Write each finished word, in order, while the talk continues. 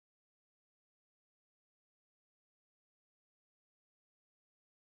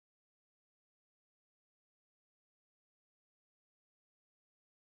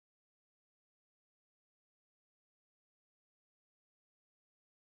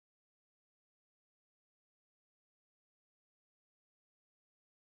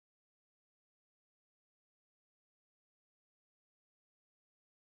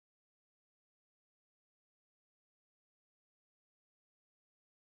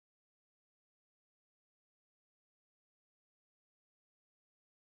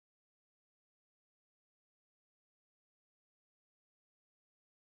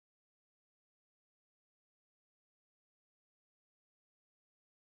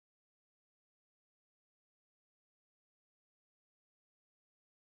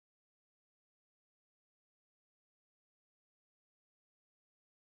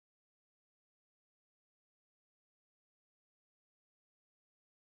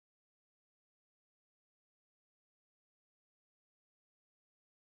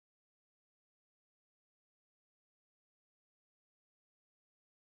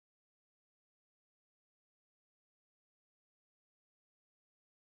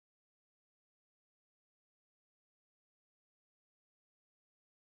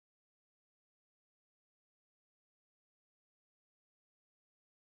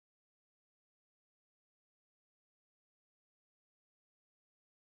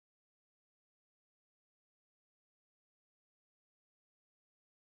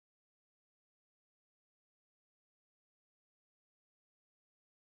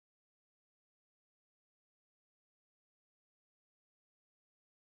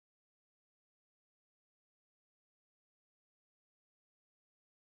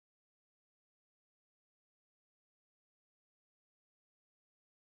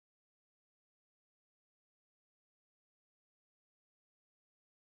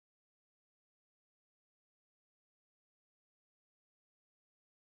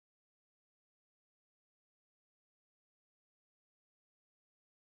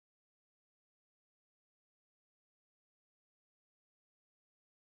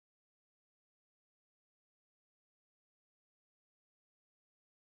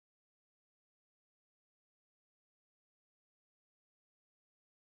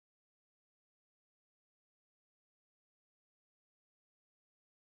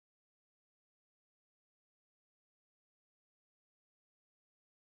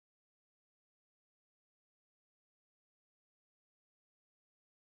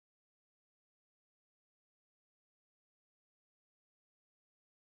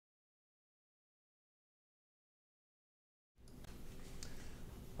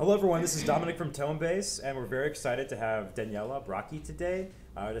Hello everyone, this is Dominic from Tonebase, and we're very excited to have Daniela Bracchi today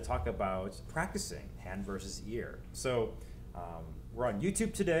to talk about practicing hand versus ear. So we're on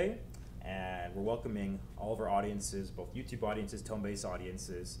YouTube today, and we're welcoming all of our audiences, both YouTube audiences, Tonebase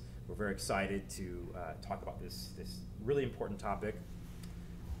audiences. We're very excited to talk about this really important topic.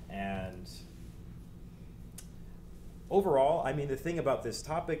 And overall, I mean, the thing about this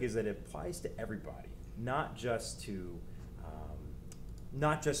topic is that it applies to everybody, not just to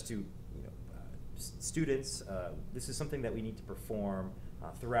students. This is something that we need to perform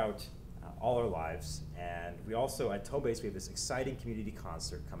throughout all our lives. And we also, at Tonebase, we have this exciting community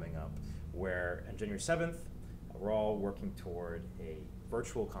concert coming up where on January 7th, we're all working toward a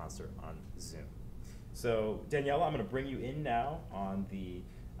virtual concert on Zoom. So Daniela, I'm gonna bring you in now on the,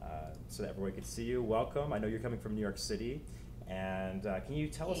 so that everyone can see you. Welcome, I know you're coming from New York City. And can you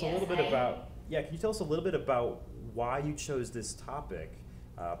tell us a little bit about, can you tell us a little bit about why you chose this topic,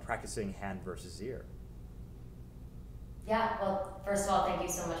 practicing hand versus ear? Yeah, well, first of all, thank you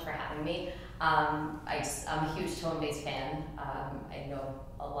so much for having me. I'm a huge Tonebase fan. I know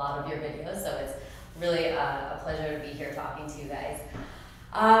a lot of your videos, so it's really a pleasure to be here talking to you guys.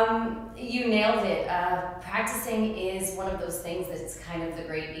 You nailed it. Practicing is one of those things that's kind of the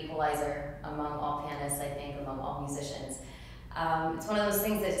great equalizer among all pianists, I think, among all musicians. It's one of those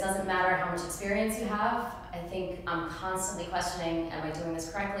things that doesn't matter how much experience you have. I think I'm constantly questioning, am I doing this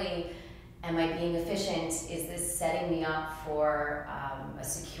correctly? Am I being efficient? Is this setting me up for a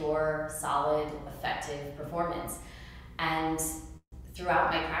secure, solid, effective performance? And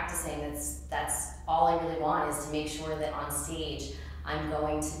throughout my practicing, that's all I really want, is to make sure that on stage, I'm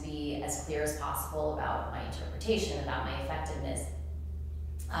going to be as clear as possible about my interpretation, about my effectiveness.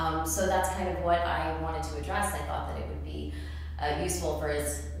 So that's kind of what I wanted to address. I thought that it would be useful for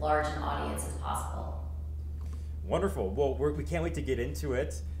as large an audience as possible. Wonderful. Well, we can't wait to get into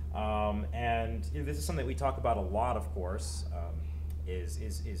it. And this is something that we talk about a lot, of course,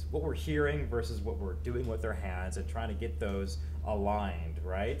 is what we're hearing versus what we're doing with our hands and trying to get those aligned,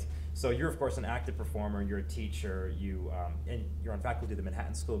 right? So you're, of course, an active performer, you're a teacher, and you're on faculty at the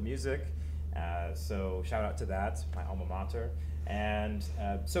Manhattan School of Music, so shout out to that, my alma mater. And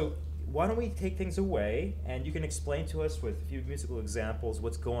so why don't we take things away, and you can explain to us with a few musical examples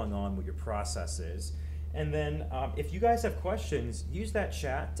what's going on, what your process is. And then if you guys have questions, use that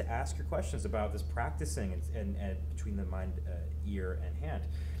chat to ask your questions about this practicing and between the mind, ear, and hand.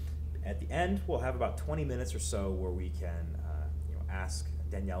 At the end, we'll have about 20 minutes or so where we can ask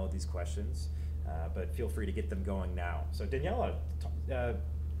Daniela these questions, but feel free to get them going now. So Daniela,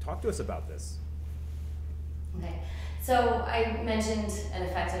 talk to us about this. Okay, so I mentioned an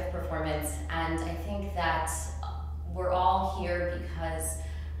effective performance, and I think that we're all here because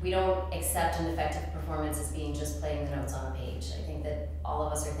we don't accept an effective performance as being just playing the notes on a page. I think that all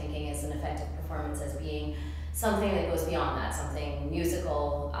of us are thinking as an effective performance as being something that goes beyond that, something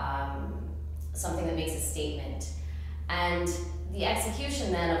musical, something that makes a statement. And the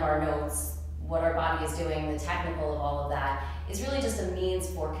execution then of our notes, what our body is doing, the technical of all of that, is really just a means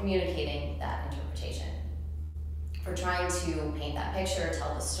for communicating that interpretation, for trying to paint that picture,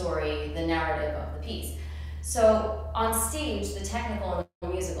 tell the story, the narrative of the piece. So on stage, the technical and the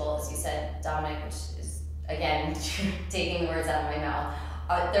musical, as you said, Dominic, which is, again, taking the words out of my mouth,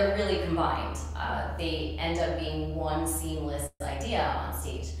 they're really combined. They end up being one seamless idea on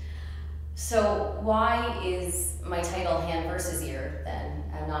stage. So why is my title hand versus ear then,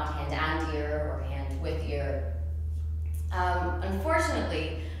 and not hand and ear or hand with ear?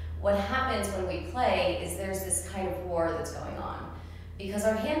 Unfortunately, what happens when we play is there's this kind of war that's going on, because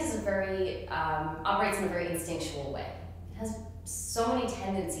our hand is operates in a very instinctual way. It has so many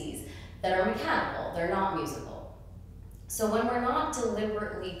tendencies that are mechanical, they're not musical. So when we're not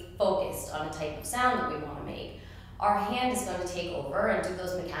deliberately focused on a type of sound that we want to make, our hand is going to take over and do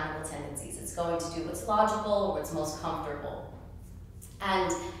those mechanical tendencies. It's going to do what's logical or what's most comfortable.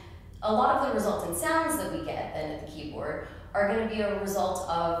 And a lot of the resultant sounds that we get then at the keyboard are going to be a result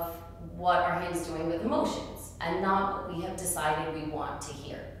of what our hand is doing with emotions, and not what we have decided we want to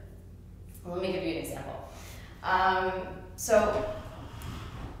hear. Let me give you an example. So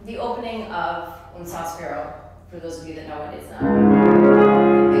the opening of Un Sospiro, for those of you that know what it is, a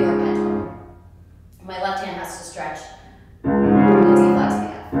big arpeggio. My left hand has to stretch the D flat to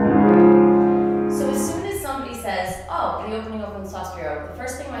the F. So as soon as somebody says, oh, the opening of Un Sospiro, the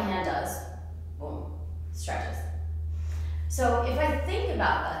first thing my hand does, boom, stretches. So if I think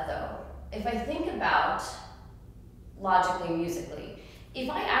about that though, if I think about logically, musically, if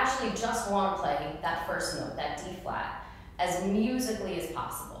I actually just want to play that first note, that D flat, as musically as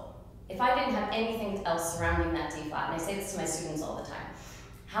possible, if I didn't have anything else surrounding that D flat, and I say this to my students all the time,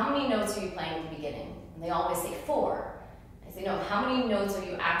 how many notes are you playing at the beginning? And they always say 4. I say, no, how many notes are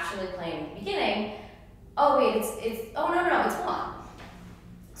you actually playing at the beginning? Oh wait, oh no, it's 1.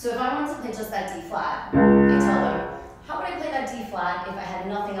 So if I want to play just that D flat, I tell them, how would I play that D flat if I had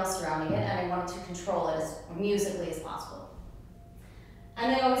nothing else surrounding it and I wanted to control it as musically as possible?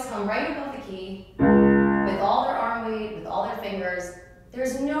 And they always come right above the key, with all their arm weight, with all their fingers.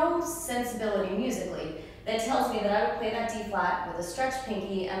 There's no sensibility musically that tells me that I would play that D flat with a stretched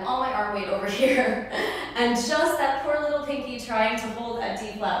pinky and all my arm weight over here, and just that poor little pinky trying to hold that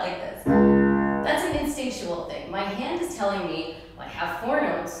D flat like this. That's an instinctual thing. My hand is telling me, well, I have 4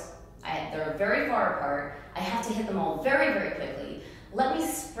 notes, they're very far apart, I have to hit them all very, very quickly. Let me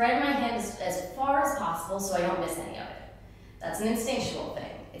spread my hand as far as possible so I don't miss any of it. That's an instinctual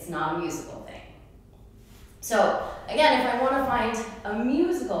thing. It's not a musical thing. So again, if I want to find a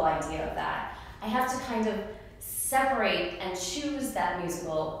musical idea of that, I have to kind of separate and choose that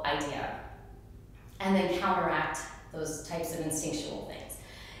musical idea and then counteract those types of instinctual things.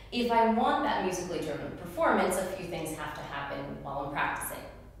 If I want that musically driven performance, a few things have to happen while I'm practicing.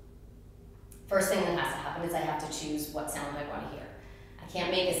 First thing that has to happen is I have to choose what sound I want to hear. I can't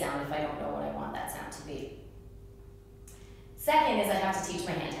make a sound if I don't know what I want that sound to be. Second is I have to teach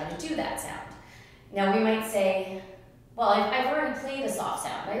my hand how to do that sound. Now we might say, well, I've already played a soft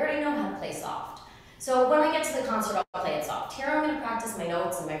sound. I already know how to play soft. So when I get to the concert, I'll play it soft. Here I'm going to practice my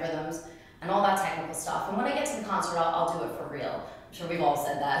notes and my rhythms and all that technical stuff. And when I get to the concert, I'll do it for real. I'm sure we've all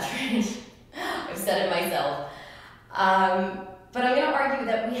said that, right? I've said it myself. But I'm going to argue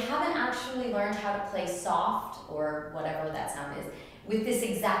that we haven't actually learned how to play soft, or whatever that sound is, with this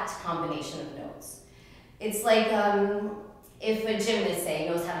exact combination of notes. It's like if a gymnast, say,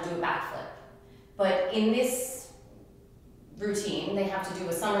 knows how to do a backflip, but in this routine, they have to do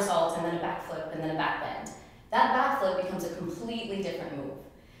a somersault and then a backflip and then a back bend. That backflip becomes a completely different move.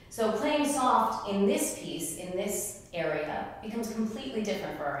 So playing soft in this piece, in this area, becomes completely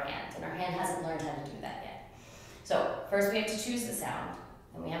different for our hand, and our hand hasn't learned how to do that yet. So first we have to choose the sound,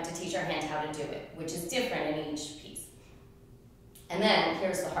 and we have to teach our hand how to do it, which is different in each piece. And then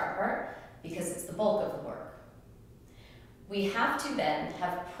here's the hard part, because it's the bulk of the work. We have to then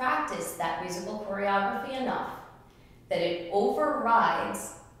have practiced that musical choreography enough that it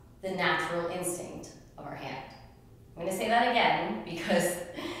overrides the natural instinct of our hand. I'm going to say that again because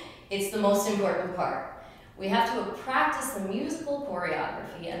it's the most important part. We have to practice the musical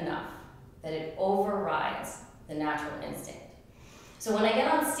choreography enough that it overrides the natural instinct. So when I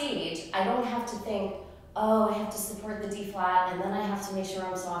get on stage, I don't have to think, oh, I have to support the D flat, and then I have to make sure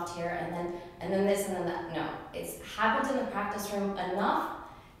I'm soft here, and then this, and then that. No, it's happened in the practice room enough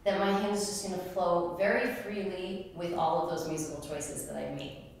that my hand is just going to flow very freely with all of those musical choices that I've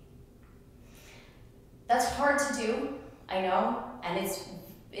made. That's hard to do, I know, and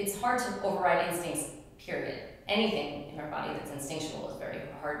it's hard to override instincts, period. Anything in our body that's instinctual is very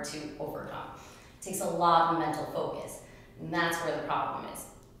hard to overcome. It takes a lot of mental focus, and that's where the problem is.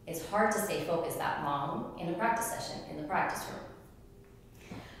 It's hard to stay focused that long in a practice session, in the practice room.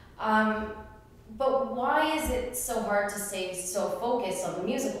 But why is it so hard to stay so focused on the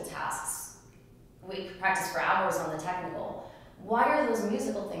musical tasks? We practice for hours on the technical. Why are those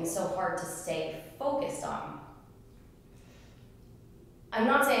musical things so hard to stay focused on? I'm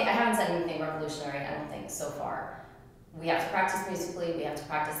not saying, I haven't said anything revolutionary, I don't think, so far. We have to practice musically, we have to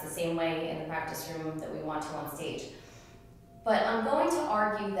practice the same way in the practice room that we want to on stage. But I'm going to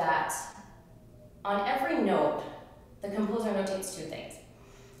argue that on every note, the composer notates 2 things,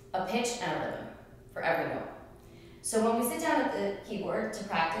 a pitch and a rhythm for every note. So when we sit down at the keyboard to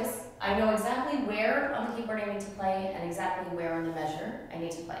practice, I know exactly where on the keyboard I need to play and exactly where on the measure I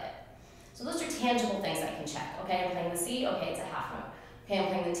need to play it. So those are tangible things I can check. Okay, I'm playing the C, okay, it's a half note. Okay, I'm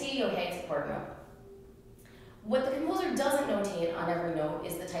playing the T, okay, it's a quarter note. What the composer doesn't notate on every note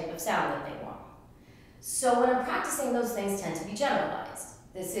is the type of sound that they want. So when I'm practicing, those things tend to be generalized.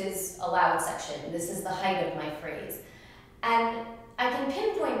 This is a loud section, this is the height of my phrase. And I can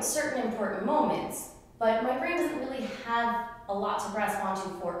pinpoint certain important moments, but my brain doesn't really have a lot to grasp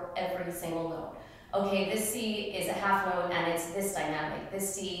onto for every single note. Okay, this C is a half note and it's this dynamic.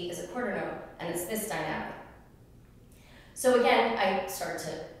 This C is a quarter note and it's this dynamic. So again, I start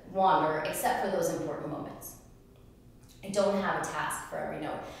to wander except for those important moments. I don't have a task for every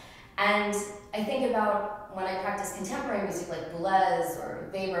note. And I think about when I practice contemporary music like Boulez or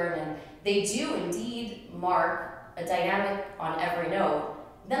Webern, and they do indeed mark a dynamic on every note,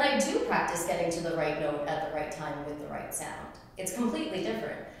 then I do practice getting to the right note at the right time with the right sound. It's completely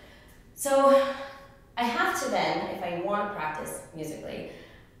different. So I have to then, if I want to practice musically,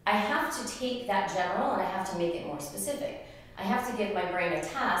 I have to take that general and I have to make it more specific. I have to give my brain a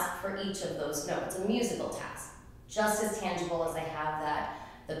task for each of those notes, a musical task, just as tangible as I have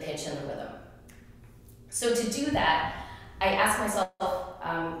the pitch and the rhythm. So to do that, I ask myself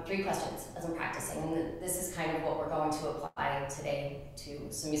 3 questions as I'm practicing, and this is kind of what we're going to apply today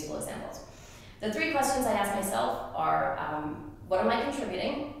to some musical examples. The 3 questions I ask myself are, what am I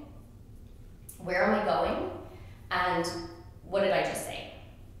contributing? Where am I going? And what did I just say?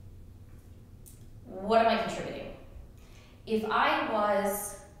 What am I contributing? If I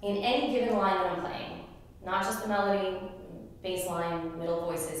was in any given line that I'm playing, not just the melody, bass line, middle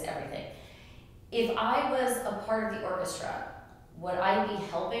voices, everything. If I was a part of the orchestra, would I be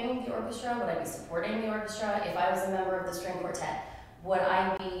helping the orchestra? Would I be supporting the orchestra? If I was a member of the string quartet, would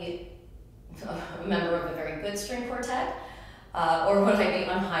I be a member of a very good string quartet? Or would I be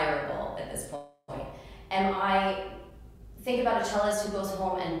unhireable at this point? Think about a cellist who goes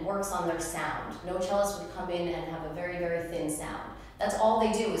home and works on their sound. No cellist would come in and have a very, very thin sound. That's all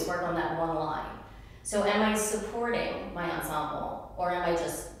they do is work on that one line. So am I supporting my ensemble, or am I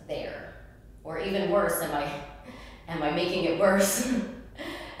just there? Or even worse, am I making it worse?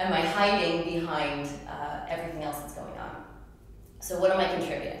 Am I hiding behind everything else that's going on? So what am I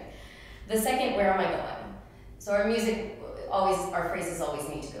contributing? The second, where am I going? So our phrases always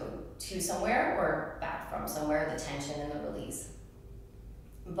need to go to somewhere or back from somewhere, the tension and the release.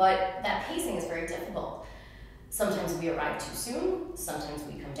 But that pacing is very difficult. Sometimes we arrive too soon, sometimes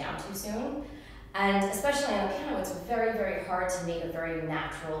we come down too soon, and especially on the piano, it's very, very hard to make a very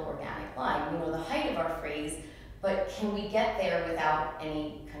natural, organic line. We know the height of our phrase, but can we get there without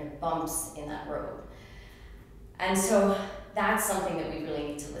any kind of bumps in that road? And so that's something that we really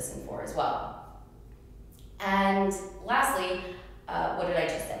need to listen for as well. And lastly, what did I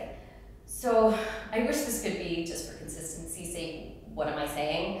just say? So I wish this could be, just for consistency's sake, what am I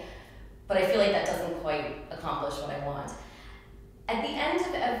saying? But I feel like that doesn't quite accomplish what I want. At the end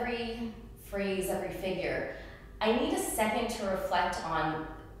of every phrase, every figure, I need a second to reflect on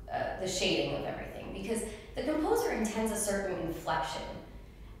the shading of everything, because the composer intends a certain inflection.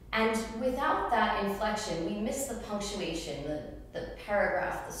 And without that inflection, we miss the punctuation, the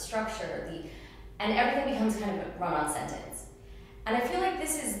paragraph, the structure, and everything becomes kind of a run-on sentence. And I feel like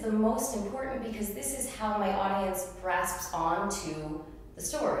this is the most important, because this is how my audience grasps onto the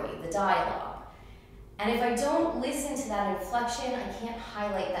story, the dialogue. And if I don't listen to that inflection, I can't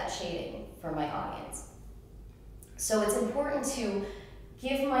highlight that shading for my audience. So it's important to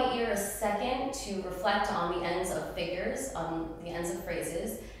give my ear a second to reflect on the ends of figures, on the ends of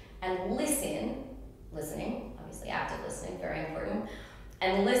phrases, and listening, obviously active listening, very important,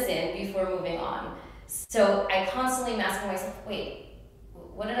 and listen before moving on. So I constantly am asking myself, wait,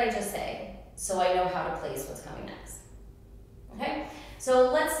 what did I just say? So I know how to place what's coming next. Okay?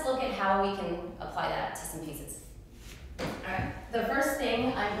 So let's look at how we can apply that to some pieces. All right. The first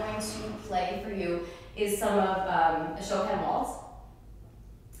thing I'm going to play for you is some of a Chopin waltz.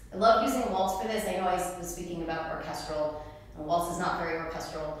 I love using a waltz for this. I know I was speaking about orchestral. A waltz is not very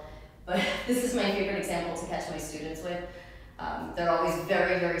orchestral, but this is my favorite example to catch my students with. They're always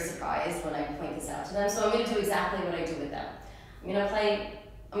very, very surprised when I point this out to them. So I'm going to do exactly what I do with them. I'm going to play it,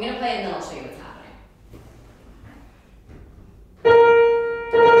 and then I'll show you what's happening.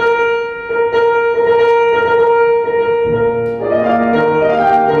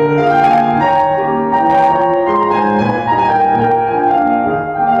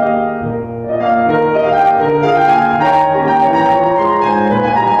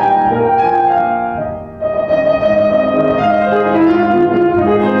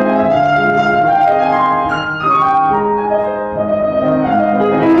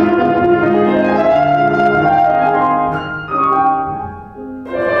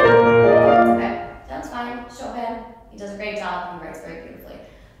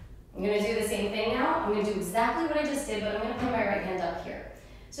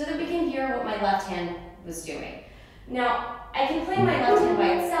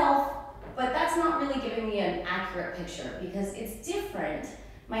 Because it's different.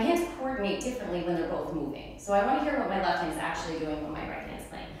 My hands coordinate differently when they're both moving. So I want to hear what my left hand is actually doing when my right hand is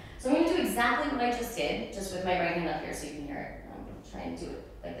playing. So I'm going to do exactly what I just did, just with my right hand up here so you can hear it. I'm going to try and do it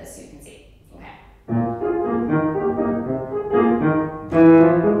like this so you can see. Okay.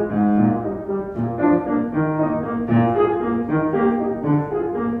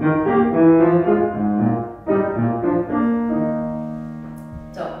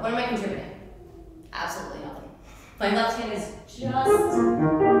 So what am I contributing? Absolutely nothing. My left hand is just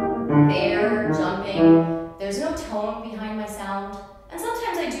there, jumping. There's no tone behind my sound. And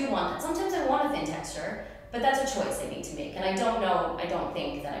sometimes I do want that. Sometimes I want a thin texture, but that's a choice I need to make. And I don't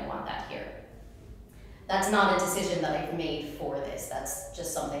think that I want that here. That's not a decision that I've made for this. That's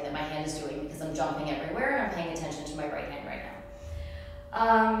just something that my hand is doing because I'm jumping everywhere and I'm paying attention to my right hand right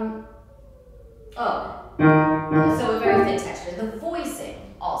now. So a very thin texture. The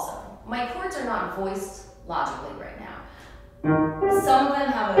voicing also. My chords are not voiced logically right now. Some of them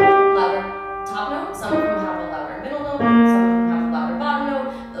have a louder top note, some of them have a louder middle note, some of them have a louder bottom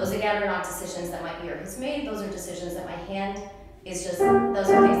note. Those again are not decisions that my ear has made. Those are decisions that my hand is just, those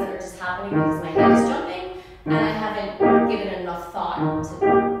are things that are just happening because my hand is jumping and I haven't given enough thought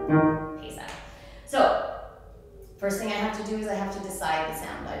to pace that. So, first thing I have to do is I have to decide the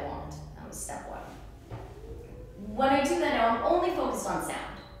sound I want. That was step one. When I do that now, I'm only focused on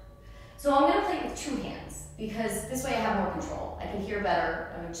sound. So I'm going to play it with two hands because this way I have more control. I can hear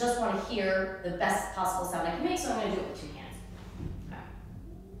better. I just want to hear the best possible sound I can make, so I'm going to do it with two hands.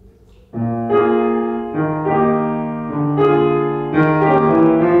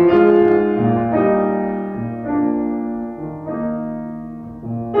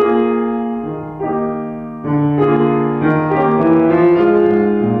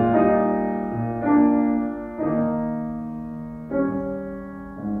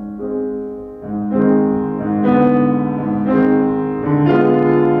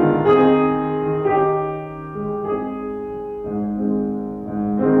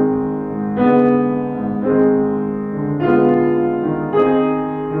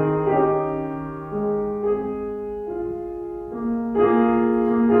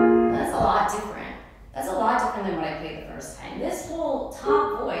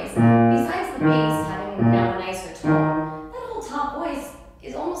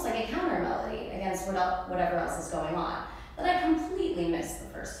 Whatever else is going on that I completely missed the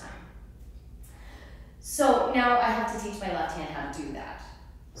first time. So now I have to teach my left hand how to do that.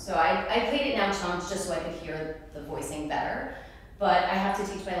 So I played it now chunked just so I could hear the voicing better, but I have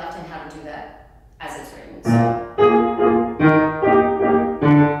to teach my left hand how to do that as it's written. So.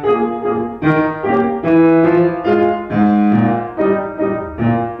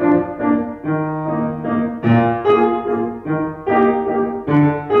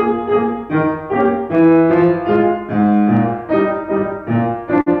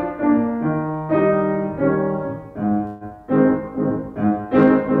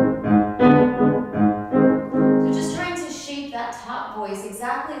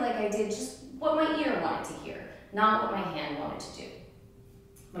 Not what my hand wanted to do.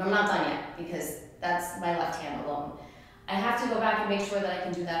 But I'm not done yet because that's my left hand alone. I have to go back and make sure that I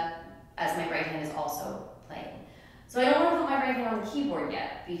can do that as my right hand is also playing. So I don't want to put my right hand on the keyboard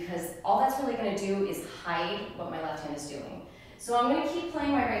yet because all that's really going to do is hide what my left hand is doing. So I'm going to keep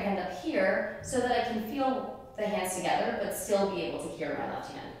playing my right hand up here so that I can feel the hands together but still be able to hear my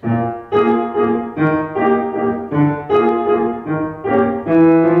left hand.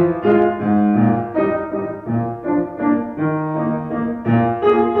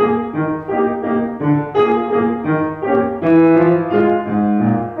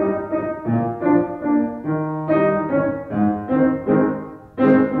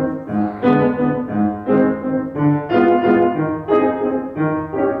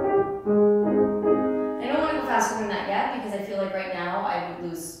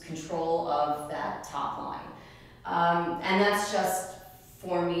 And that's just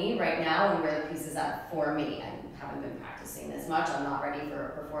for me right now and where the piece is at for me. I haven't been practicing this much. I'm not ready for a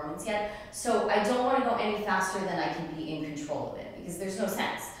performance yet. So I don't want to go any faster than I can be in control of it because there's no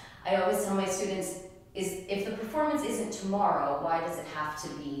sense. I always tell my students, if the performance isn't tomorrow, why does it have to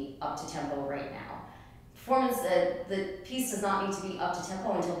be up to tempo right now? Performance, the piece does not need to be up to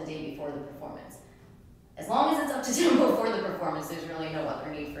tempo until the day before the performance. As long as it's up to tempo for the performance, there's really no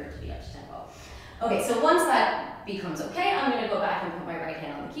other need for it to be up to tempo. Okay, so once that becomes okay, I'm going to go back and put my right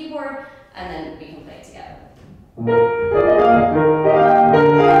hand on the keyboard, and then we can play it together.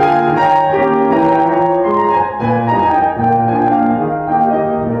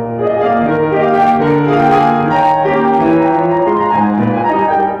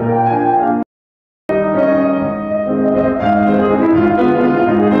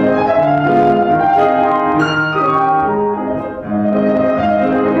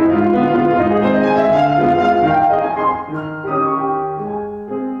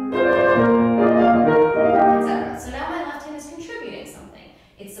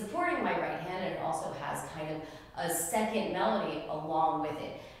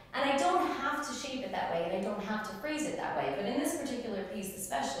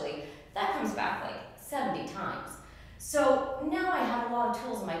 Especially, that comes back like 70 times. So now I have a lot of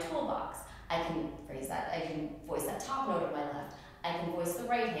tools in my toolbox. I can phrase that, I can voice that top note of my left, I can voice the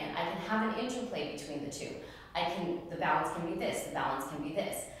right hand, I can have an interplay between the two. The balance can be this, the balance can be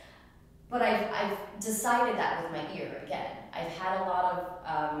this. but I've decided that with my ear again. I've had a lot of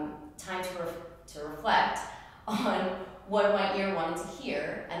time to reflect on what my ear wanted to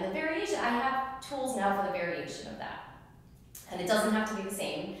hear, and the variation, I have tools now for the variation of that. And it doesn't have to be the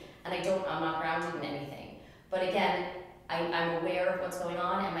same, and I'm not grounded in anything. But again, I'm aware of what's going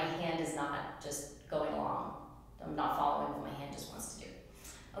on, and my hand is not just going along. I'm not following what my hand just wants to do.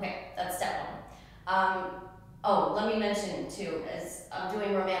 Okay, that's step one. Oh, let me mention too, as I'm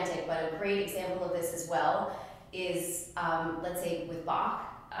doing romantic, but a great example of this as well is, let's say with Bach.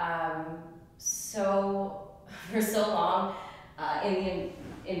 So for so long in the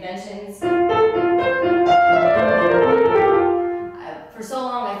inventions, for so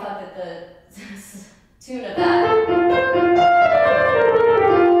long I thought that the tune of that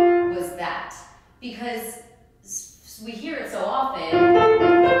was that, because we hear it so often,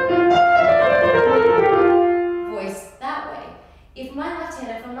 voiced that way. If my left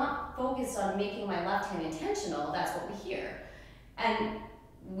hand, if I'm not focused on making my left hand intentional, that's what we hear. And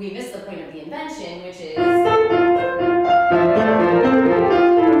we miss the point of the invention, which is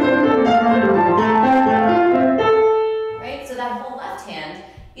right? So that whole left hand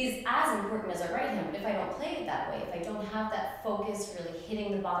is as important as our right hand, but if I don't play it that way, if I don't have that focus really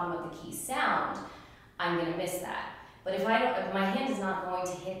hitting the bottom of the key sound, I'm gonna miss that. But if my hand is not going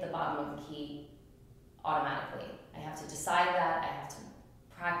to hit the bottom of the key automatically, I have to decide that, I have to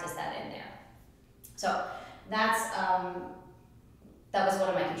practice that in there. So that's, that was one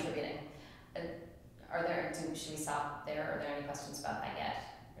of my contributing. Should we stop there? Are there any questions about that yet?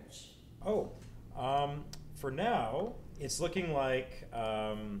 Oh, for now, it's looking like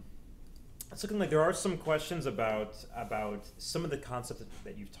there are some questions about some of the concepts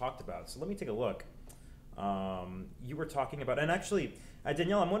that you've talked about. So let me take a look. You were talking about, and actually,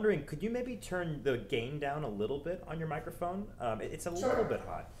 Daniela, I'm wondering, could you maybe turn the gain down a little bit on your microphone? It's a little bit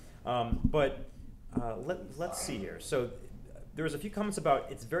hot. Let's see here. So there was a few comments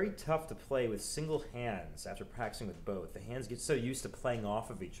about it's very tough to play with single hands after practicing with both. The hands get so used to playing off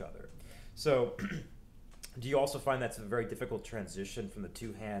of each other. So do you also find that's a very difficult transition from the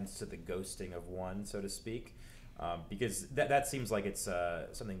two hands to the ghosting of one, so to speak? Because that seems like it's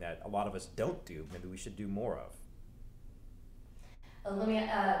something that a lot of us don't do. Maybe we should do more of. Let me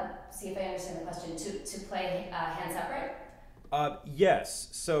see if I understand the question. To play hand separate? Yes.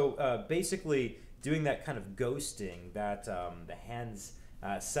 So basically, doing that kind of ghosting, that the hands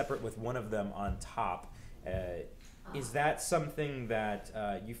separate with one of them on top, is that something that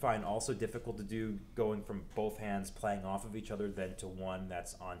you find also difficult to do, going from both hands playing off of each other then to one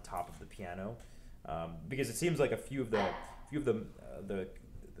that's on top of the piano? Because it seems like a few of the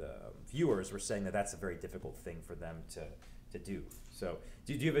viewers were saying that that's a very difficult thing for them to do. So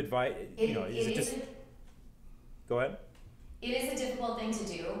do you have advice? Go ahead. It is a difficult thing to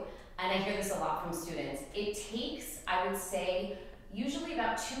do, and I hear this a lot from students. It takes, I would say, usually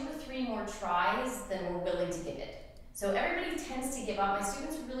about 2 to 3 more tries than we're willing to give it. So everybody tends to give up. My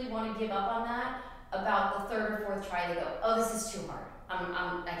students really want to give up on that. About the 3rd or 4th try, they go, oh, this is too hard.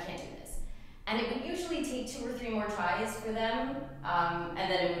 I can't do this. And it would usually take 2 or 3 more tries for them, and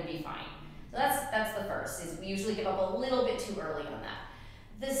then it would be fine. So that's the first, is we usually give up a little bit too early on that.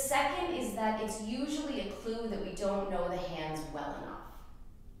 The second is that it's usually a clue that we don't know the hands well enough.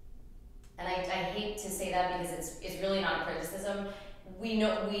 And I hate to say that because it's really not a criticism. We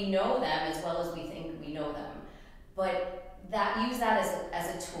know them as well as we think we know them, but use that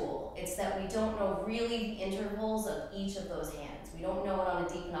as a tool. It's that we don't know really the intervals of each of those hands. We don't know it on a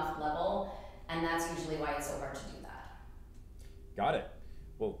deep enough level, and that's usually why it's so hard to do that. Got it.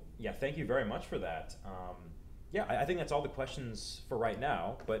 Well, yeah, thank you very much for that. Yeah, I think that's all the questions for right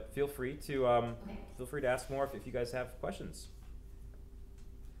now, but feel free to ask more if you guys have questions.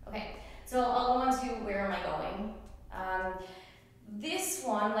 Okay, so I'll go on to where am I going. This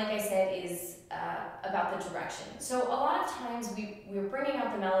one, like I said, is about the direction. So a lot of times we're bringing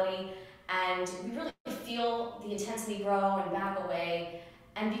out the melody and we really feel the intensity grow and back away,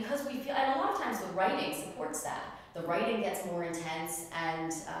 and because we feel, and a lot of times the writing supports that. The writing gets more intense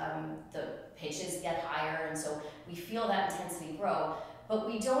and the pitches get higher, and so we feel that intensity grow, but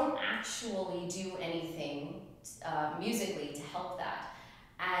we don't actually do anything musically to help that.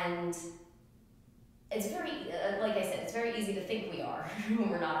 And it's very, like I said, it's very easy to think we are when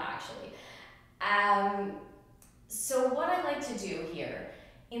we're not actually. So what I like to do here,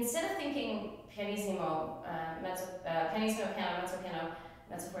 instead of thinking pianissimo, pianissimo, piano,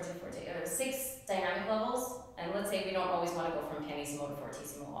 mezzo forte, forte, 6 dynamic levels, and let's say we don't always want to go from pianissimo to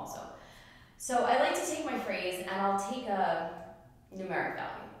fortissimo also. So I like to take my phrase and I'll take a numeric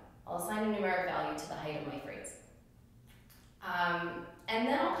value. I'll assign a numeric value to the height of my phrase. And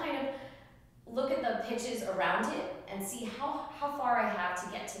then I'll kind of look at the pitches around it and see how far I have to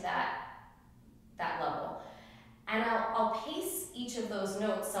get to that level. And I'll pace each of those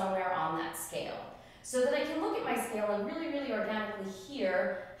notes somewhere on that scale so that I can look at my scale and really, really organically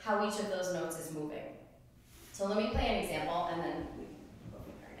hear how each of those notes is moving. So let me play an example and then we can go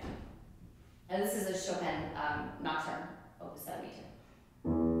from there again. And this is a Chopin Nocturne, Opus 72.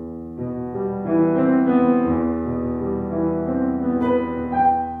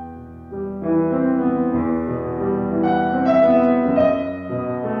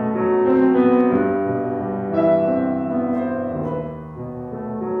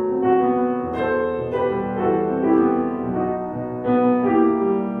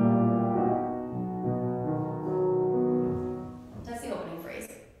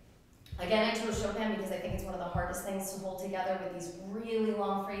 To hold together with these really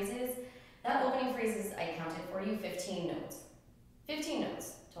long phrases. That opening phrases, I counted for you, 15 notes. 15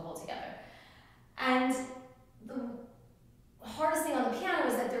 notes to hold together. And the hardest thing on the piano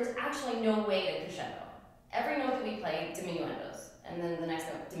is that there's actually no way to crescendo. Every note that we play, diminuendos, and then the next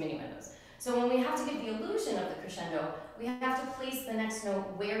note, diminuendos. So when we have to give the illusion of the crescendo, we have to place the next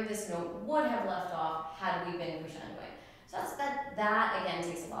note where this note would have left off had we been crescendoing. So that again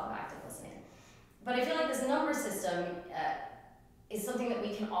takes a lot of active listening. But I feel like this number system is something that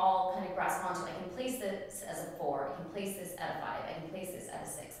we can all kind of grasp onto. I can place this as a 4, I can place this at a 5, I can place this at a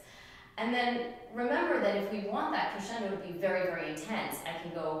 6. And then remember that if we want that crescendo to be very, very intense, I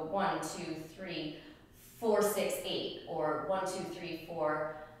can go 1, 2, 3, 4, 6, 8, or 1, 2, 3,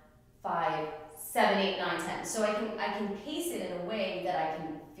 4, 5, 7, 8, 9, 10. So I can pace it in a way that I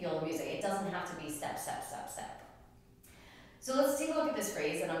can feel the music. It doesn't have to be step, step, step, step. So let's take a look at this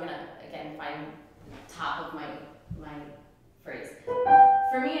phrase, and I'm gonna again find top of my phrase.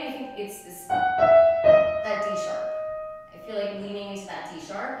 For me, I think it's that D sharp. I feel like leaning into that D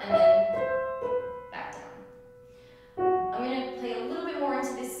sharp and then back down. I'm going to play a little bit more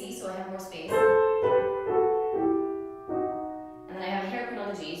into this C so I have more space. And then I have a hairpin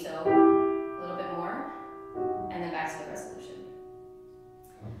on the G, so a little bit more. And then back to the resolution.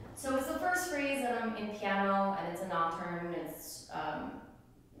 So it's the first phrase that I'm in piano, and it's a nocturne, and it's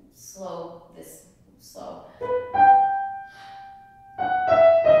slow, slow.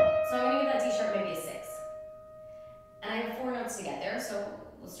 So I'm going to give that D sharp maybe a 6. And I have 4 notes to get there, so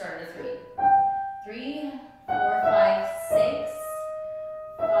we'll start at a 3. 3, 4, 5, 6,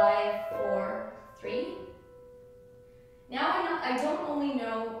 5, 4, 3. Now I don't only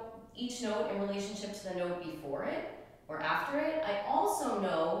know each note in relationship to the note before it or after it, I also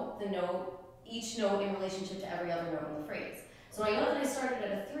know each note in relationship to every other note in the phrase. So I know that I started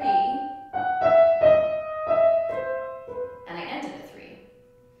at a 3, and I ended at 3.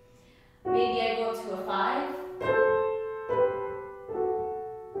 Maybe I go up to a 5,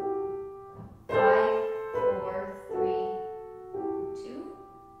 5, 4, 3, 2,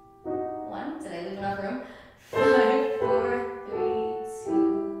 1. Did I leave enough room? 5, 4, 3, 2,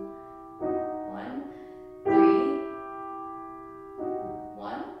 1, 3,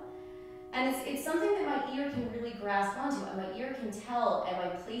 1. And it's something that my ear can really grasp onto, and my ear can tell, am I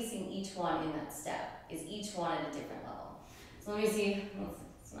placing each one in that step? Is each one at a different level? So let me see.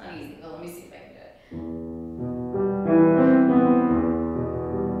 It's not easy, but let me see if I can do it.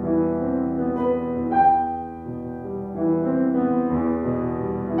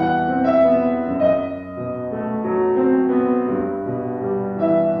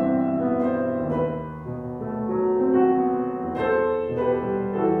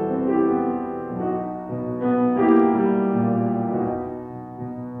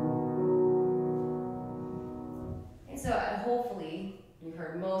 Hopefully, you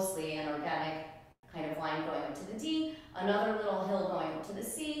heard mostly an organic kind of line going up to the D, another little hill going up to the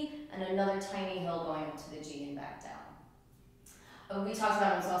C, and another tiny hill going up to the G and back down. We talked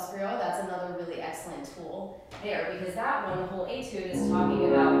about in Sosprio, that's another really excellent tool there, because that one, the whole etude, is talking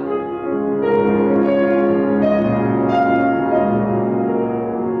about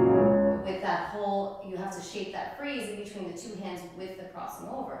with that whole, you have to shape that phrase in between the two hands with the crossing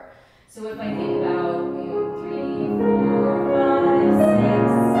over. So if I think about 3, 4, 5,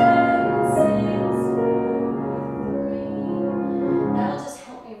 6, 7, 6, 4, 3, that'll just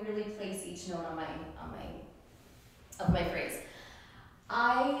help me really place each note on my phrase.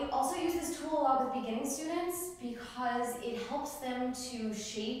 I also use this tool a lot with beginning students because it helps them to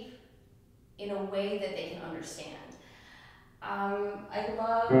shape in a way that they can understand. I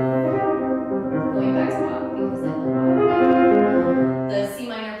love going back to Bach because I love the C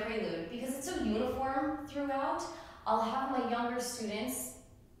minor prelude because it's so uniform throughout. I'll have my younger students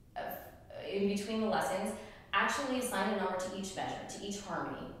in between the lessons actually assign a number to each measure, to each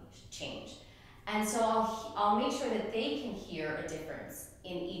harmony change. And so I'll make sure that they can hear a difference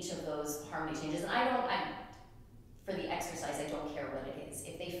in each of those harmony changes. And for the exercise, I don't care what it is.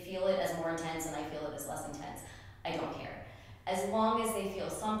 If they feel it as more intense and I feel it as less intense, I don't care. As long as they feel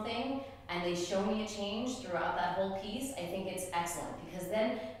something and they show me a change throughout that whole piece, I think it's excellent, because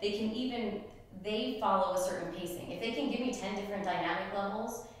then they follow a certain pacing. If they can give me 10 different dynamic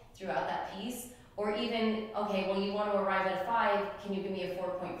levels throughout that piece, or even, okay, well, you want to arrive at a 5, can you give me a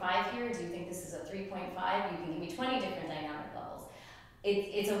 4.5 here? Do you think this is a 3.5? You can give me 20 different dynamic levels.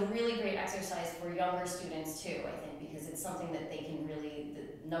 It's a really great exercise for younger students too, I think, because it's something that they can really,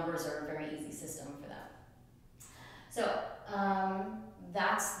 the numbers are a very easy system for them. So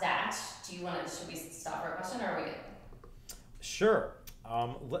that's that. Should we stop for a question, or are we good? Sure.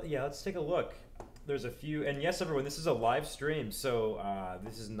 Yeah, let's take a look. There's a few, and yes, everyone, this is a live stream, so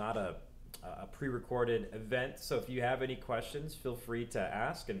this is not a pre-recorded event. So if you have any questions, feel free to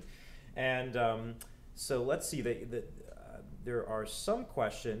ask. And so let's see. There are some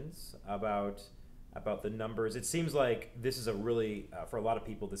questions about the numbers. It seems like this is a really, for a lot of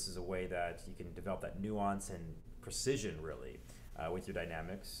people, this is a way that you can develop that nuance and precision, really, with your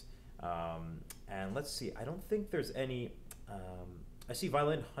dynamics. And let's see. I don't think there's any. I see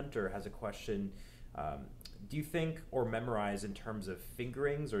Violin Hunter has a question. Do you think or memorize in terms of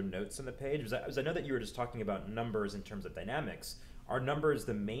fingerings or notes on the page? Because I know that you were just talking about numbers in terms of dynamics. Are numbers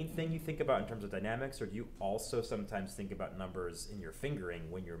the main thing you think about in terms of dynamics, or do you also sometimes think about numbers in your fingering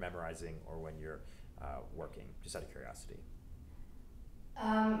when you're memorizing or when you're working, just out of curiosity?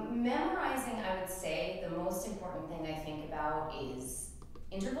 Memorizing, I would say the most important thing I think about is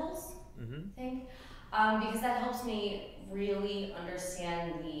intervals, I think, because that helps me really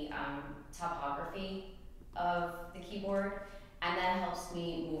understand the topography of the keyboard, and that helps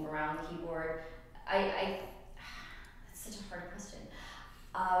me move around the keyboard. That's such a hard question.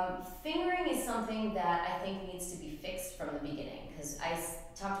 Fingering is something that I think needs to be fixed from the beginning, because I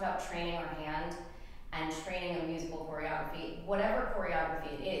talked about training our hand and training a musical choreography. Whatever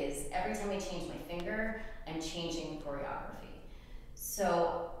choreography it is, every time I change my finger, I'm changing the choreography.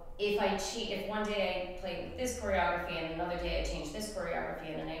 So if one day I play with this choreography and another day I change this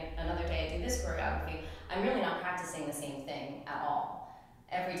choreography and another day I do this choreography, I'm really not practicing the same thing at all.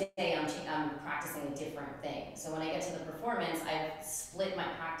 Every day I'm practicing a different thing. So when I get to the performance, I've split my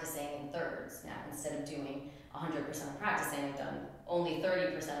practicing in thirds now. Instead of doing 100% of practicing, I've done only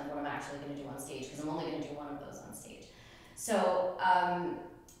 30% of what I'm actually going to do on stage, because I'm only going to do one of those on stage. So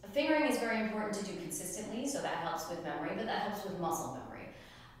fingering is very important to do consistently, so that helps with memory, but that helps with muscle memory.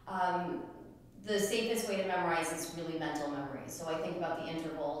 The safest way to memorize is really mental memory. So I think about the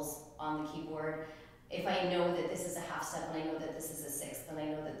intervals on the keyboard. If I know that this is a half step and I know that this is a sixth and I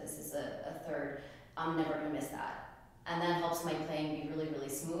know that this is a third, I'm never going to miss that. And that helps my playing be really, really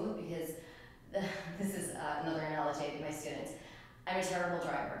smooth, because this is another analogy I give my students. I'm a terrible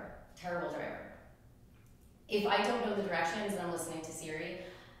driver. If I don't know the directions and I'm listening to Siri,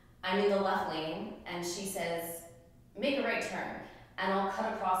 I'm in the left lane and she says, make a right turn. And I'll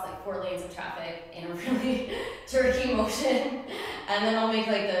cut across like 4 lanes of traffic in a really jerky motion, and then I'll make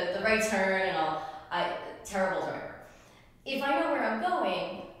like the right turn, and terrible driver. If I know where I'm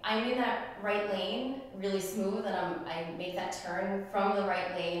going, I'm in that right lane really smooth, and I make that turn from the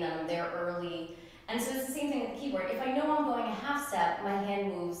right lane, and I'm there early. And so it's the same thing with the keyboard. If I know I'm going a half step, my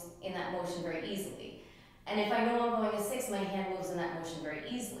hand moves in that motion very easily. And if I know I'm going a sixth, my hand moves in that motion very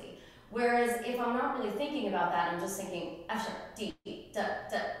easily. Whereas if I'm not really thinking about that, I'm just thinking F sharp, D, da,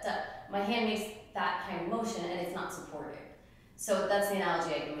 da, da, my hand makes that kind of motion and it's not supported. So that's the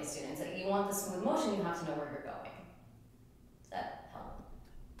analogy I give my students. That you want the smooth motion, you have to know where you're going. Does that help?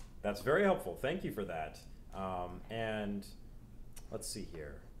 That's very helpful. Thank you for that. And let's see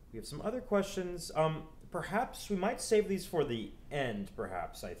here. We have some other questions. Perhaps we might save these for the end,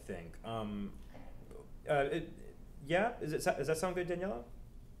 perhaps, I think. Yeah, does that sound good, Daniela?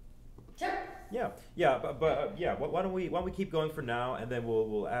 Sure. Yeah, but yeah. Why don't we keep going for now, and then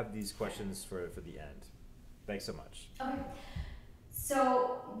we'll have these questions for the end. Thanks so much. Okay.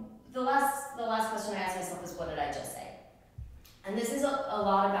 So the last question I asked myself is, what did I just say? And this is a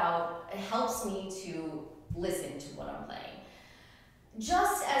lot about, it helps me to listen to what I'm playing.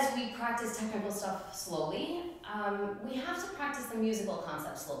 Just as we practice technical stuff slowly, we have to practice the musical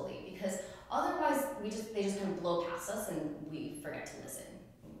concept slowly, because otherwise they just kind of blow past us and we forget to listen.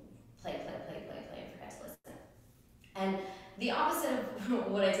 Play, and forget to listen. And the opposite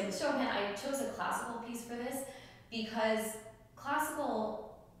of what I did with Chopin, I chose a classical piece for this, because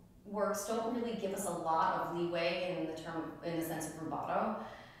classical works don't really give us a lot of leeway in the sense of rubato.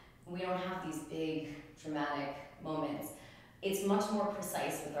 We don't have these big dramatic moments. it's much more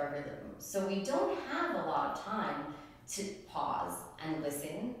precise with our rhythm. So we don't have a lot of time to pause and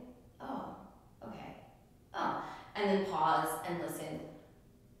listen. Oh, okay. Oh, and then pause and listen.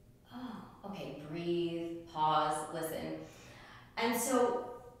 Oh, okay, breathe, pause, listen. And so,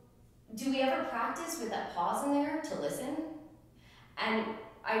 do we ever practice with that pause in there to listen? And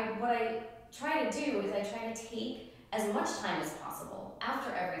what I try to do is I try to take as much time as possible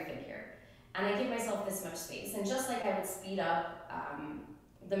after every figure. And I give myself this much space. And just like I would speed up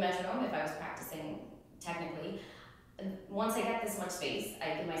the metronome if I was practicing technically, once I get this much space,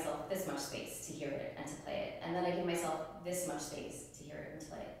 I give myself this much space to hear it and to play it. And then I give myself this much space to hear it and to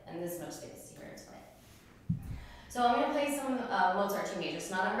play it. And this much space to hear it and to play it. So I'm going to play some Mozart G major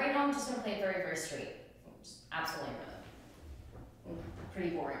sonata. Right now I'm just going to play it very, very straight. Just absolutely rhythm.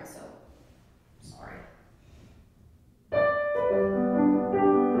 Pretty boring, so sorry.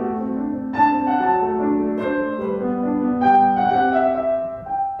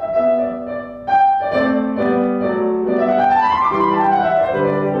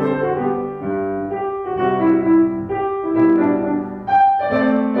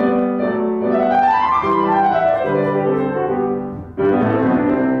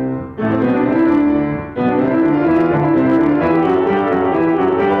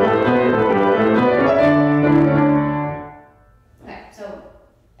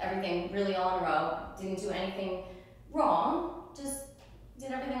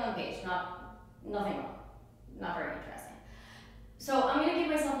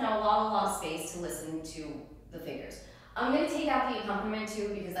 I'm going to take out the accompaniment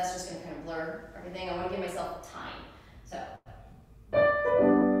too because that's just going to kind of blur everything. I want to give myself time. So.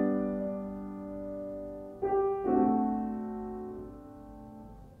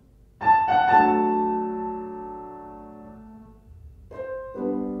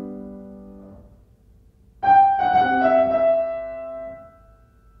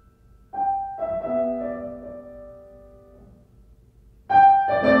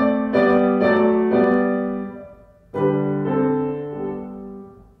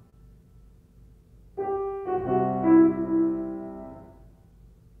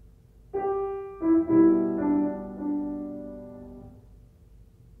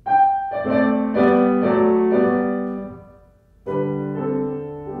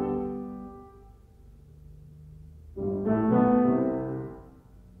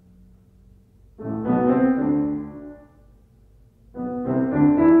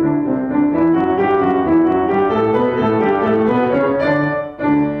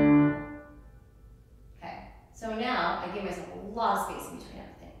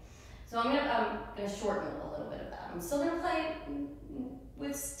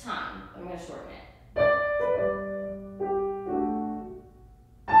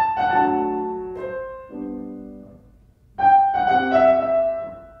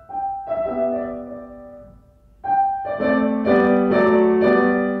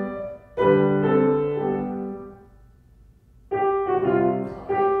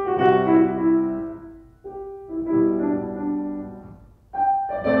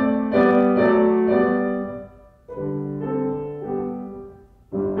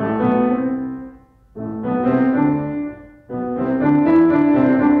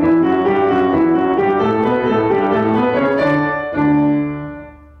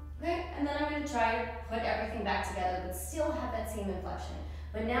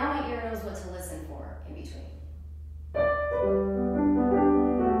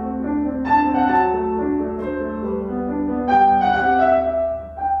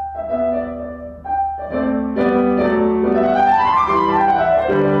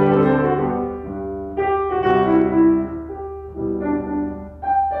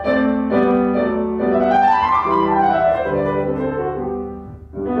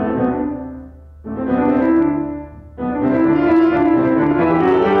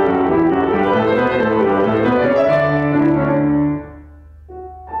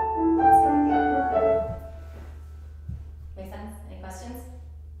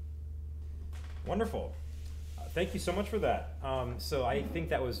 Thank you so much for that. So I think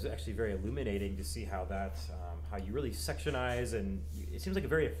that was actually very illuminating to see how that, how you really sectionize, and it seems like a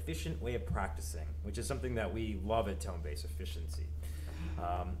very efficient way of practicing, which is something that we love at Tonebase, efficiency.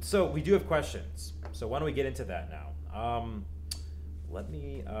 So we do have questions. So why don't we get into that now?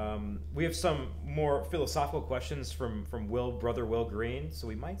 We have some more philosophical questions from Brother Will Green. So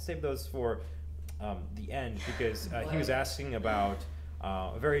we might save those for the end because he was asking about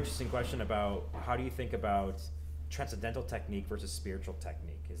a very interesting question about how do you think about transcendental technique versus spiritual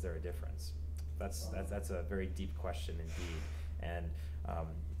technique? Is there a difference? That's a very deep question indeed. And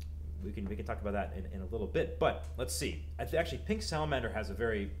we can talk about that in a little bit. But let's see. Actually, Pink Salamander has a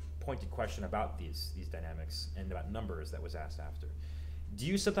very pointed question about these dynamics and about numbers that was asked after. Do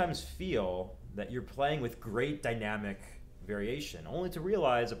you sometimes feel that you're playing with great dynamic variation, only to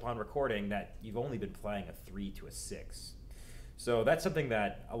realize upon recording that you've only been playing a 3 to a 6? So that's something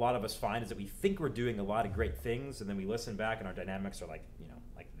that a lot of us find, is that we think we're doing a lot of great things, and then we listen back and our dynamics are like,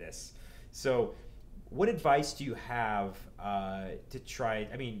 like this. So what advice do you have to try?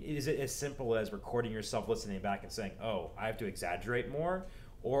 I mean, is it as simple as recording yourself listening back and saying, oh, I have to exaggerate more?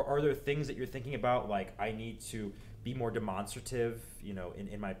 Or are there things that you're thinking about, like, I need to be more demonstrative,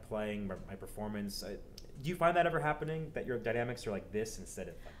 in my playing, my performance? Do you find that ever happening, that your dynamics are like this instead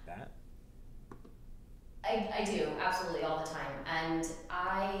of like that? I do, absolutely, all the time. And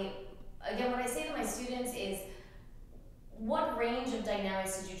again, what I say to my students is, what range of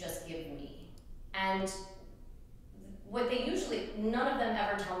dynamics did you just give me? And what they usually, none of them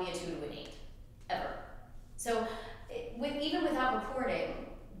ever tell me a 2 to an 8, ever. So even without recording,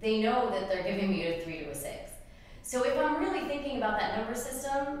 they know that they're giving me a 3 to a 6. So if I'm really thinking about that number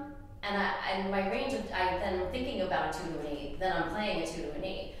system, and my range of, then I'm thinking about a 2 to an 8, then I'm playing a 2 to an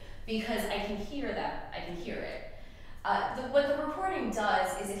 8, because I can hear that, I can hear it. What the recording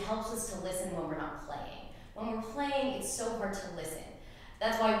does is it helps us to listen when we're not playing. When we're playing, it's so hard to listen.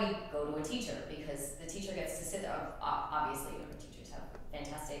 That's why we go to a teacher, because the teacher gets to sit there. Obviously, teachers have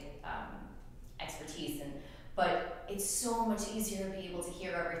fantastic expertise, but it's so much easier to be able to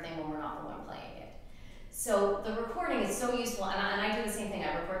hear everything when we're not the one playing it. So the recording is so useful, and I do the same thing.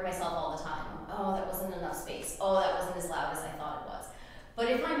 I record myself all the time. Oh, that wasn't enough space. Oh, that wasn't as loud as I thought it was. But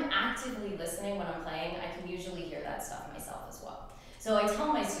if I'm actively listening when I'm playing, I can usually hear that stuff myself as well. So I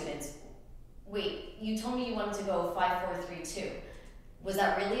tell my students, wait, you told me you wanted to go 5-4-3-2. Was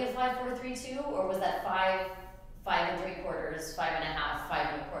that really a 5-4-3-2, or was that 5 3/4, 5.5, 5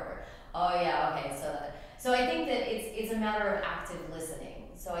 1/4? Oh yeah, okay. So I think that it's a matter of active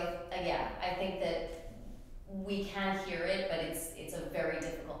listening. So I think that we can hear it, but it's a very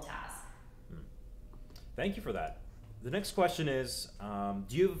difficult task. Thank you for that. The next question is,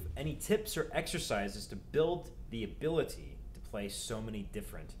 do you have any tips or exercises to build the ability to play so many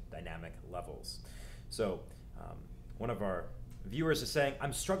different dynamic levels? So one of our viewers is saying,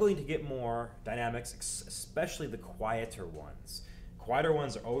 I'm struggling to get more dynamics, especially the quieter ones. Quieter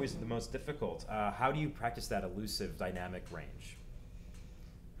ones are always the most difficult. How do you practice that elusive dynamic range?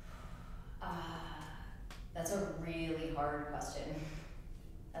 That's a really hard question.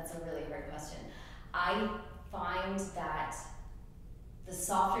 I find that the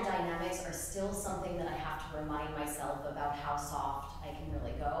softer dynamics are still something that I have to remind myself about how soft I can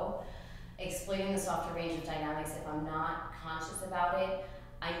really go. Explaining the softer range of dynamics, if I'm not conscious about it,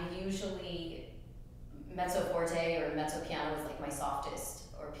 I'm usually mezzo forte or mezzo piano is like my softest,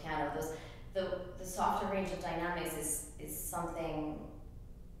 or piano. The softer range of dynamics is something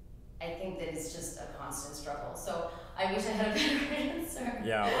I think that is just a constant struggle. So I wish I had a better answer.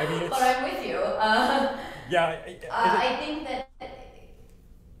 Yeah, I mean, but I'm with you. I think that.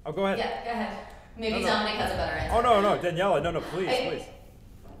 Oh, go ahead. Yeah, go ahead. Maybe Dominic has a better answer. Oh no, Daniela, no, please.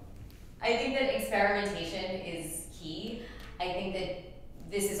 I think that experimentation is key. I think that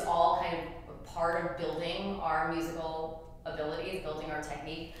this is all kind of part of building our musical abilities, building our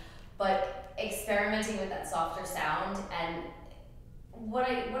technique, but experimenting with that softer sound. And what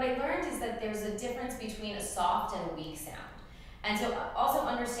I learned is that there's a difference between a soft and a weak sound. And so also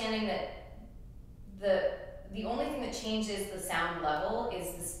understanding that the only thing that changes the sound level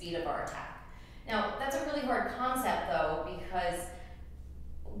is the speed of our attack. Now, that's a really hard concept though, because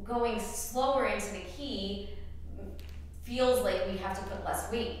going slower into the key feels like we have to put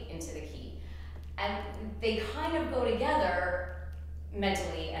less weight into the key. And they kind of go together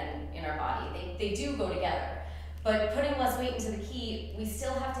mentally and in our body. They do go together. But putting less weight into the key, we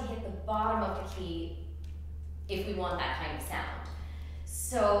still have to hit the bottom of the key if we want that kind of sound.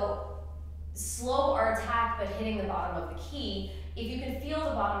 So slow our attack, but hitting the bottom of the key. If you can feel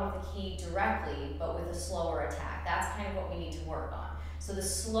the bottom of the key directly, but with a slower attack, that's kind of what we need to work on. So the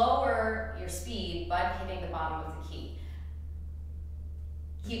slower your speed, but hitting the bottom of the key.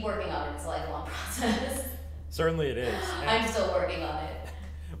 Keep working on it, it's a lifelong process. Certainly it is. I'm still working on it.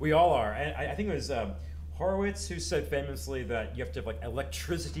 We all are. And I think it was Horowitz who said famously that you have to have like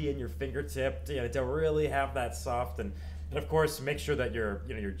electricity in your fingertip to really have that soft, and of course make sure that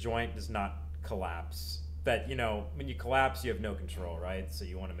your joint does not collapse. That when you collapse, you have no control, right? So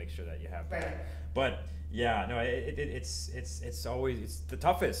you want to make sure that you have that. Right. But yeah, no, it's always the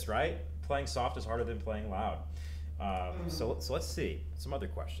toughest, right? Playing soft is harder than playing loud. So let's see some other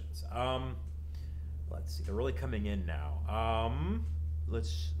questions. Let's see, they're really coming in now.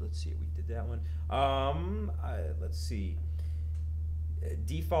 let's see. We did that one. Let's see.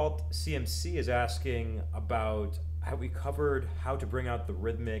 Default CMC is asking about have we covered how to bring out the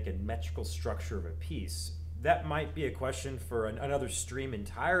rhythmic and metrical structure of a piece. That might be a question for another stream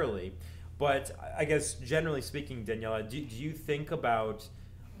entirely, but I guess generally speaking, Daniela, do you think about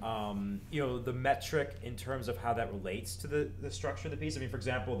the metric in terms of how that relates to the structure of the piece? I mean, for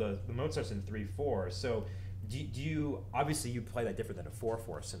example, the Mozart's in 3/4, so do you obviously you play that different than a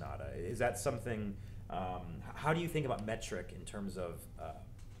 4/4 sonata? Is that something? How do you think about metric in terms of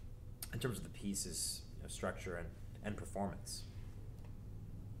the piece's structure and performance?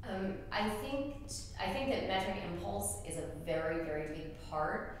 I think that metric impulse is a very, very big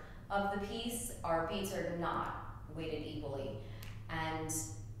part of the piece. Our beats are not weighted equally, and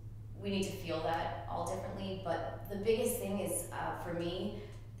we need to feel that all differently. But the biggest thing is, for me,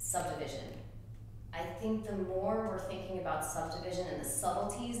 subdivision. I think the more we're thinking about subdivision and the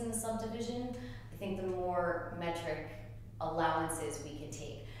subtleties in the subdivision, I think the more metric allowances we can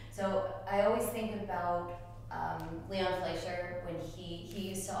take. So I always think about Leon Fleischer when he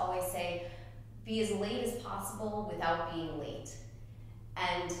used to always say, be as late as possible without being late.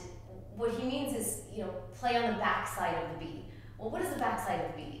 And what he means is, play on the backside of the beat. Well, what is the backside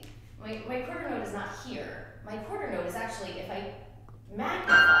of the beat? My quarter note is not here. My quarter note is actually, if I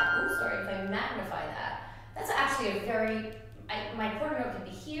magnify that, that's actually my quarter note could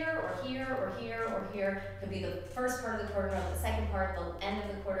be here, or here, or here, or here. It could be the first part of the quarter note, the second part, the end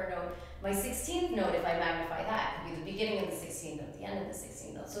of the quarter note. My 16th note, if I magnify that, could be the beginning of the 16th note, the end of the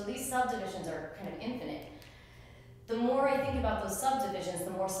 16th note. So these subdivisions are kind of infinite. The more I think about those subdivisions,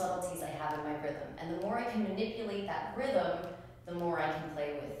 the more subtleties I have in my rhythm. And the more I can manipulate that rhythm, the more I can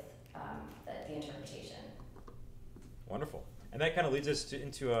play with the interpretation. Wonderful. And that kind of leads us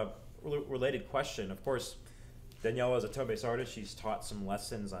into a related question. Of course, Daniela is a tonebase artist. She's taught some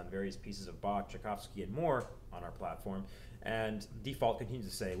lessons on various pieces of Bach, Tchaikovsky, and more on our platform. And Default continues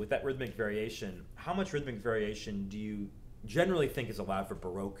to say, with that rhythmic variation, how much rhythmic variation do you generally think is allowed for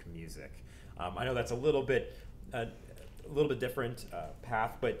Baroque music? I know that's a little bit different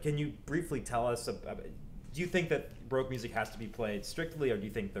path, but can you briefly tell us, do you think that Baroque music has to be played strictly, or do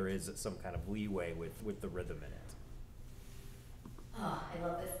you think there is some kind of leeway with the rhythm in it? Oh, I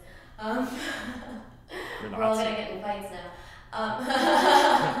love this. We're all going to get in fights now.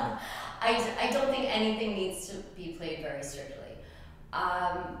 I don't think anything needs to be played very strictly.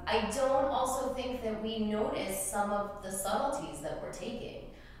 I don't also think that we notice some of the subtleties that we're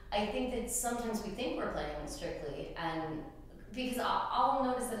taking. I think that sometimes we think we're playing strictly, and because I'll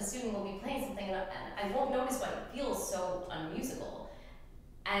notice that a student will be playing something and I won't notice why it feels so unmusical.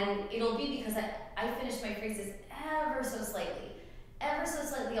 And it'll be because I finish my phrases ever so slightly. Ever so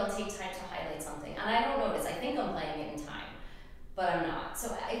slightly, I'll take time to highlight something, and I don't notice. I think I'm playing it in time, but I'm not.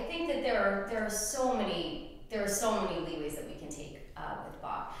 So I think that there are so many leeways that we can take with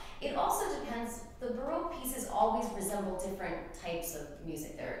Bach. It also depends. The Baroque pieces always resemble different types of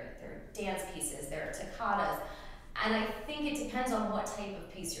music. They're dance pieces, they're toccatas, and I think it depends on what type of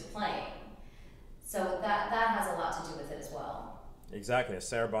piece you're playing. So that has a lot to do with it as well. Exactly, a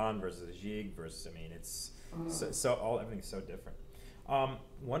sarabande versus a gigue versus, it's everything's so different.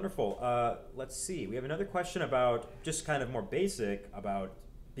 Wonderful. Let's see. We have another question about just kind of more basic about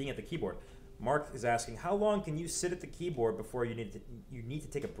being at the keyboard. Mark is asking, how long can you sit at the keyboard before you need to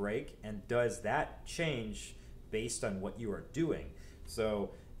take a break, and does that change based on what you are doing?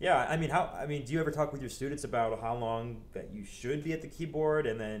 So yeah, do you ever talk with your students about how long that you should be at the keyboard,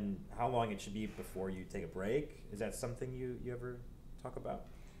 and then how long it should be before you take a break? Is that something you ever talk about?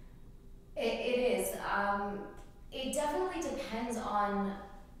 It is. It definitely depends on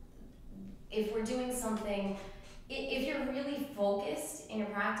if we're doing something. If you're really focused in your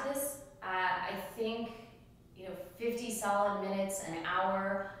practice, I think 50 solid minutes, an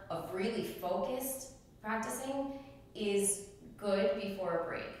hour of really focused practicing is good before a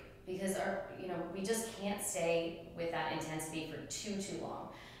break, because we just can't stay with that intensity for too long.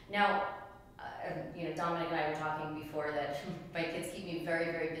 Now, Dominic and I were talking before that my kids keep me very,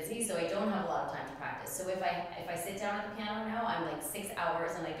 very busy, so I don't have a lot of time to practice. So if I sit down at the piano now, I'm like 6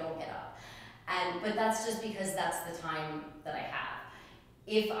 hours and I don't get up. But that's just because that's the time that I have.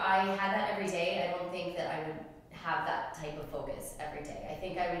 If I had that every day, I don't think that I would have that type of focus every day. I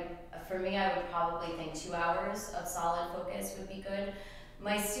think I would probably think 2 hours of solid focus would be good.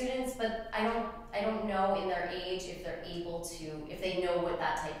 My students, but I don't know in their age if they're able to, if they know what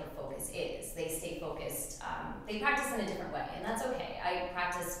that type of focus is. They stay focused. They practice in a different way, and that's okay. I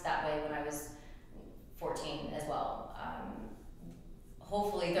practiced that way when I was 14 as well.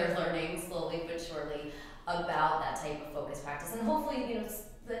 Hopefully they're learning slowly but surely. about that type of focus practice. And hopefully, you know,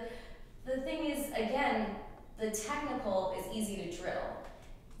 the thing is, again, the technical is easy to drill.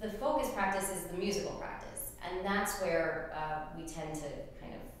 The focus practice is the musical practice, and that's where we tend to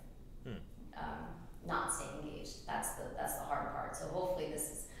kind of not stay engaged. That's the hard part. So hopefully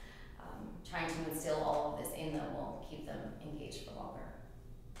this is trying to instill all of this in them will keep them engaged for longer.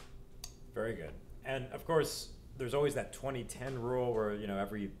 Very good. And of course, there's always that 20-10 rule where, you know,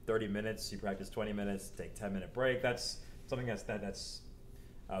 every 30 minutes you practice 20 minutes, take 10-minute break. That's something that's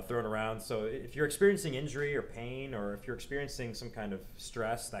thrown around. So if you're experiencing injury or pain, or if you're experiencing some kind of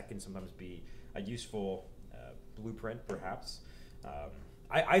stress, that can sometimes be a useful blueprint, perhaps.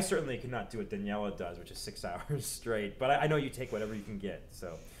 I certainly cannot do what Daniela does, which is 6 hours straight, but I know you take whatever you can get.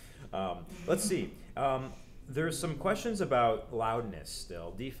 So let's see. There's some questions about loudness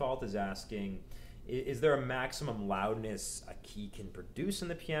still. Default is asking, is there a maximum loudness a key can produce in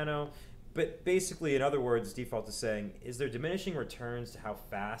the piano? But basically, in other words, Default is saying, is there diminishing returns to how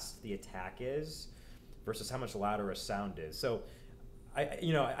fast the attack is versus how much louder a sound is? So,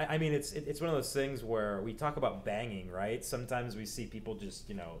 I mean, it's one of those things where we talk about banging, right? Sometimes we see people just,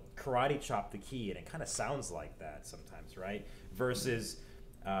 you know, karate chop the key, and it kind of sounds like that sometimes, right? Versus,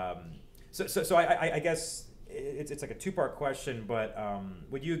 so I guess it's like a two-part question, but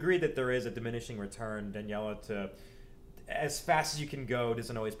would you agree that there is a diminishing return, Daniela, to as fast as you can go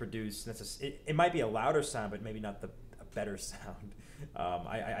doesn't always produce, it might be a louder sound, but maybe not a better sound.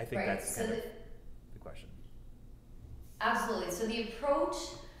 I think that's kind of the question. Absolutely. So the approach,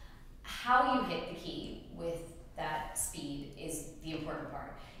 how you hit the key with that speed is the important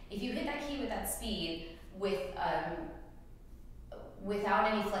part. If you hit that key with that speed without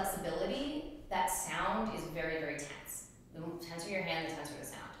any flexibility, that sound is very, very tense. The tenser your hand, the tenser the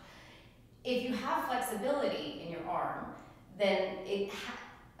sound. If you have flexibility in your arm, then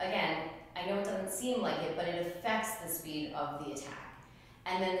again, I know it doesn't seem like it, but it affects the speed of the attack.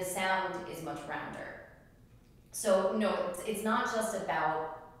 And then the sound is much rounder. So no, it's not just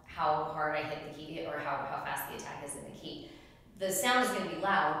about how hard I hit the key or how fast the attack is in the key. The sound is going to be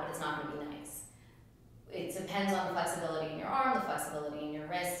loud, but it's not going to be nice. It depends on the flexibility in your arm, the flexibility in your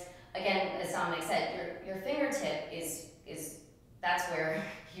wrist. Again, as Dominic said, your fingertip is that's where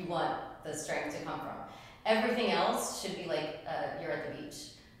you want the strength to come from. Everything else should be like you're at the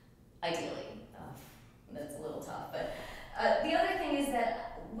beach, ideally. That's a little tough, but the other thing is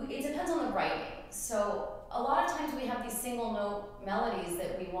that it depends on the writing. So a lot of times we have these single note melodies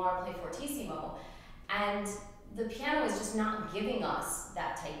that we want to play fortissimo, and the piano is just not giving us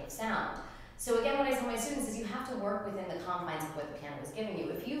that type of sound. So again, what I tell my students is you have to work within the confines of what the piano is giving you.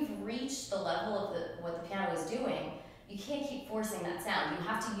 If you've reached the level of what the piano is doing, you can't keep forcing that sound. You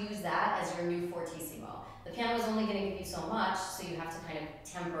have to use that as your new fortissimo. The piano is only going to give you so much, so you have to kind of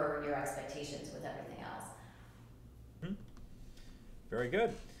temper your expectations with everything else. Mm-hmm. Very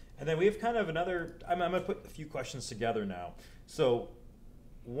good. And then we have kind of another, I'm going to put a few questions together now. So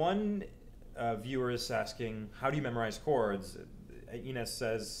one viewer is asking, how do you memorize chords? Ines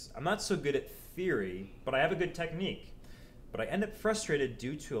says, I'm not so good at theory, but I have a good technique. But I end up frustrated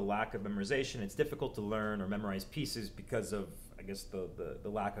due to a lack of memorization. It's difficult to learn or memorize pieces because of, I guess, the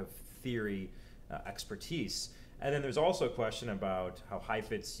lack of theory expertise. And then there's also a question about how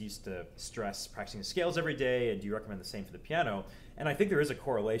Heifetz used to stress practicing the scales every day, and do you recommend the same for the piano? And I think there is a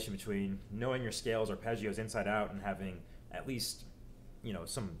correlation between knowing your scales, arpeggios inside out, and having at least, you know,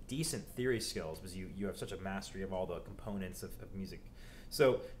 some decent theory skills, because you have such a mastery of all the components of music.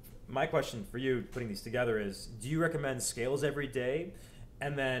 So my question for you, putting these together, is do you recommend scales every day?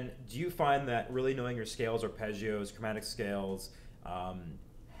 And then do you find that really knowing your scales, arpeggios, chromatic scales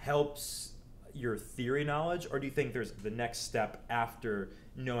helps your theory knowledge, or do you think there's the next step after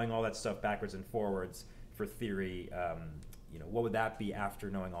knowing all that stuff backwards and forwards for theory? You know, what would that be after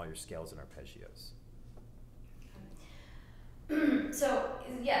knowing all your scales and arpeggios? So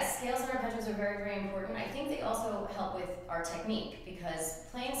yes, scales and arpeggios are very, very important. I think they also help with our technique, because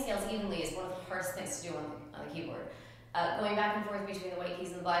playing scales evenly is one of the hardest things to do on the keyboard. Going back and forth between the white keys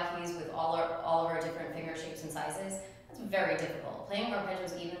and the black keys with all of our different finger shapes and sizes, that's very difficult. Playing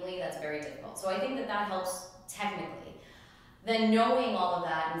arpeggios evenly, that's very difficult. So I think that helps technically. Then knowing all of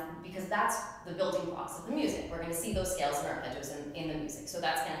that, because that's the building blocks of the music. We're going to see those scales and arpeggios in the music, so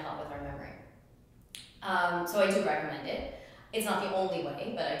that's going to help with our memory. So I do recommend it. It's not the only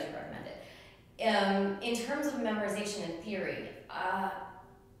way, but I do recommend it. In terms of memorization and theory, I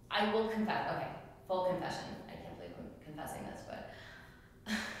will confess, okay, full confession. I can't believe I'm confessing this, but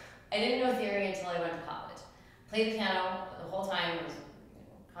I didn't know theory until I went to college. Played the piano the whole time, I was a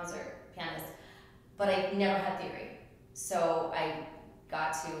concert pianist, but I never had theory. So I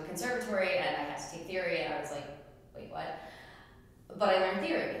got to a conservatory and I had to take theory, and I was like, wait, what? But I learned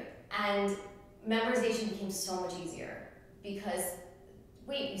theory, and memorization became so much easier because,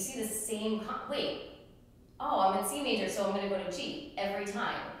 wait, you see the same, oh, I'm in C major, so I'm going to go to G every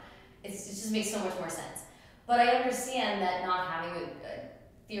time. It just makes so much more sense. But I understand that not having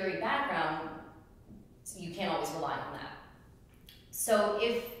a theory background, you can't always rely on that. So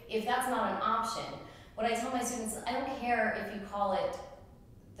if that's not an option, what I tell my students, I don't care if you call it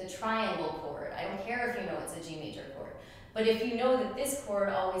the triangle chord. I don't care if you know it's a G major chord. But if you know that this chord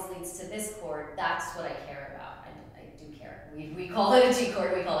always leads to this chord, that's what I care about. I do care. We call it a G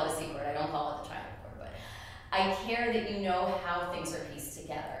chord, we call it a C chord. I don't call it the triangle chord, but I care that you know how things are pieced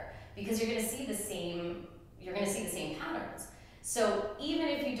together, because you're going to see the same patterns. So even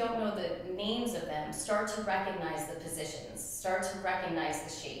if you don't know the names of them, start to recognize the positions, start to recognize the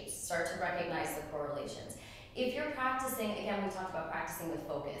shapes, start to recognize the correlations. If you're practicing, again, we talked about practicing with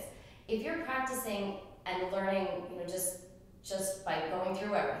focus. If you're practicing and learning, just by going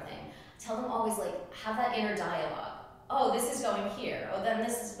through everything, tell them always, like, have that inner dialogue. Oh, this is going here. Oh, then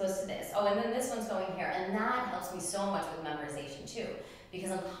this is supposed to this. Oh, and then this one's going here. And that helps me so much with memorization too,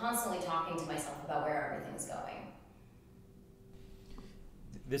 because I'm constantly talking to myself about where everything's going.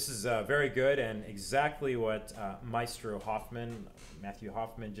 This is very good, and exactly what Maestro Hoffman, Matthew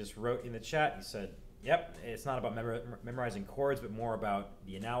Hoffman, just wrote in the chat. He said, yep, it's not about memorizing chords, but more about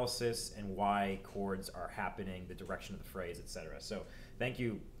the analysis and why chords are happening, the direction of the phrase, etc. So thank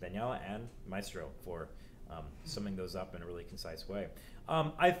you, Daniela and Maestro, for summing those up in a really concise way.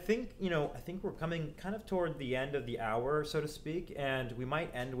 I think we're coming kind of toward the end of the hour, so to speak, and we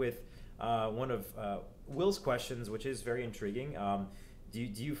might end with one of Will's questions, which is very intriguing. Do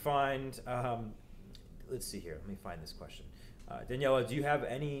you find, let's see here, let me find this question. Daniela, do you have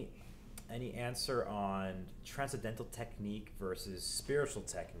any answer on transcendental technique versus spiritual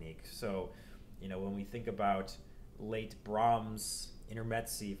technique? So, when we think about late Brahms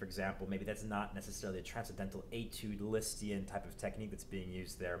intermezzi, for example, maybe that's not necessarily a transcendental etude Lisztian type of technique that's being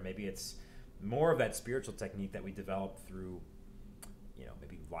used there. Maybe it's more of that spiritual technique that we developed through,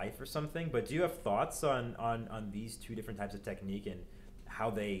 maybe life or something. But do you have thoughts on these two different types of technique and how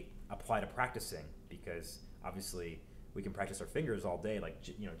they apply to practicing? Because obviously we can practice our fingers all day, like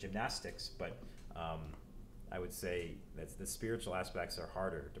gymnastics, but I would say that the spiritual aspects are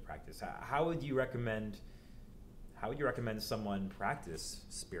harder to practice. How would you recommend someone practice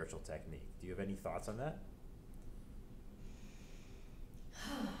spiritual technique? Do you have any thoughts on that?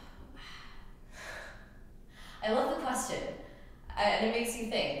 I love the question, and it makes you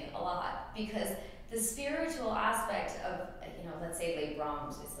think a lot, because the spiritual aspect of, let's say late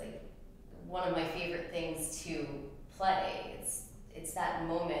Brahms is like one of my favorite things to play. It's that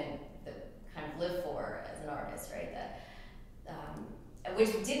moment that kind of live for as an artist, right? That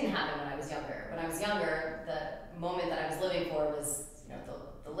which didn't happen when I was younger. When I was younger, the moment that I was living for was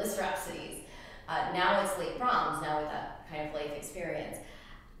the Liszt Rhapsodies. Now it's late Brahms. Now with that kind of life experience,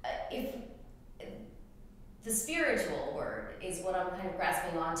 if the spiritual word is what I'm kind of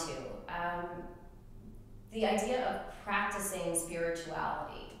grasping onto. The idea of practicing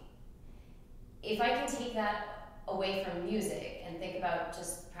spirituality. If I can take that away from music and think about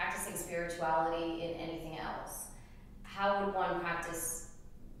just practicing spirituality in anything else, how would one practice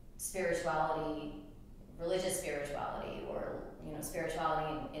spirituality, religious spirituality, or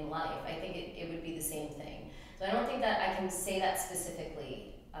spirituality in life? I think it would be the same thing. So I don't think that I can say that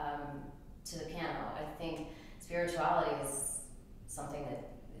specifically to the piano. I think spirituality is something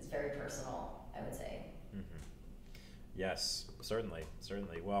that is very personal, I would say. Mm-hmm. Yes, certainly.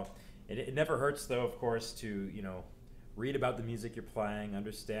 Well, it never hurts, though, of course, to read about the music you're playing,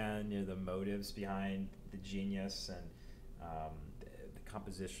 understand the motives behind the genius and the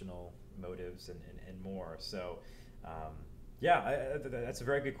compositional motives and more. So, that's a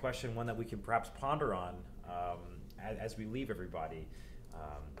very good question, one that we can perhaps ponder on as we leave everybody.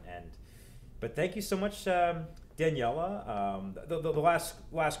 But thank you so much, Daniela. The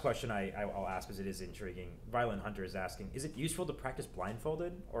last question I'll ask, because it is intriguing. Violin Hunter is asking, is it useful to practice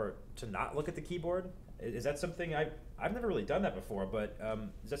blindfolded or to not look at the keyboard? Is that something I've never really done that before, but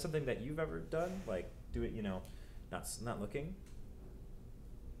is that something that you've ever done? Like do it, not looking?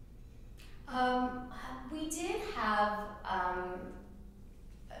 We did have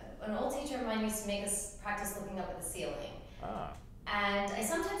an old teacher of mine used to make us practice looking up at the ceiling. And I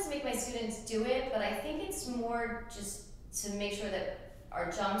sometimes make my students do it, but I think it's more just to make sure that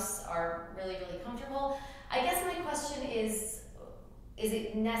our jumps are really, really comfortable. I guess my question is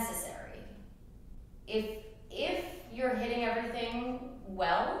it necessary? If you're hitting everything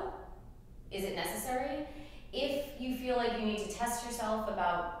well, is it necessary? If you feel like you need to test yourself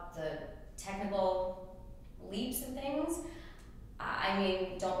about the technical leaps and things, I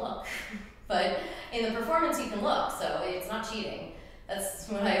mean, don't look. But in the performance, you can look, so it's not cheating. That's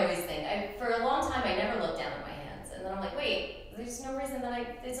what I always think. For a long time, I never looked down at my hands, and then I'm like, wait, there's no reason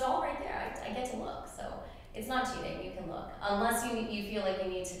that it's all right there. I get to look, so it's not cheating. You can look, unless you feel like you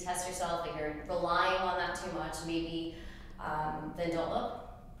need to test yourself, like you're relying on that too much. Maybe then don't look.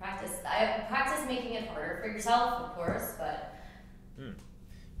 Practice. Practice making it harder for yourself, of course, but.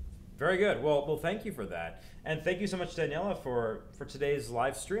 Very good. Well, thank you for that, and thank you so much, Daniela, for today's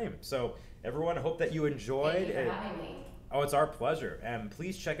live stream. So everyone, I hope that you enjoyed. Thank you for having me. Oh, it's our pleasure. And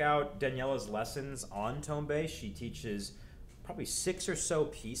please check out Daniela's lessons on tonebase. She teaches probably 6 or so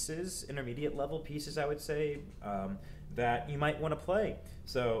pieces, intermediate level pieces, I would say, that you might want to play.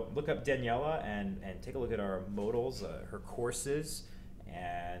 So look up Daniela and take a look at our modals, her courses.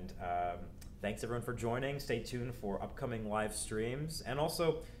 And thanks everyone for joining. Stay tuned for upcoming live streams. And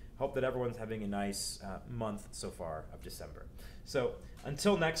also hope that everyone's having a nice month so far of December. So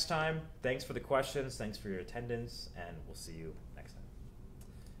until next time, thanks for the questions, thanks for your attendance, and we'll see you next time.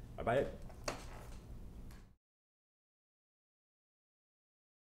 Bye-bye.